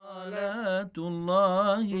صلاة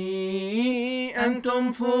الله.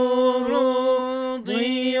 أنتم فروضي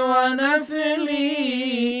ونفلي،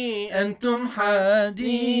 أنتم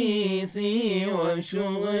حديثي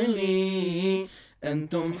وشغلي،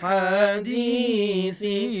 أنتم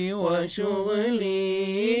حديثي وشغلي.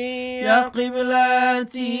 يا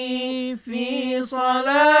قبلتي في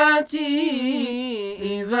صلاتي،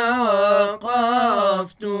 إذا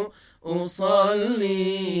وقفت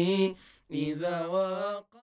أصلي، إذا وقفت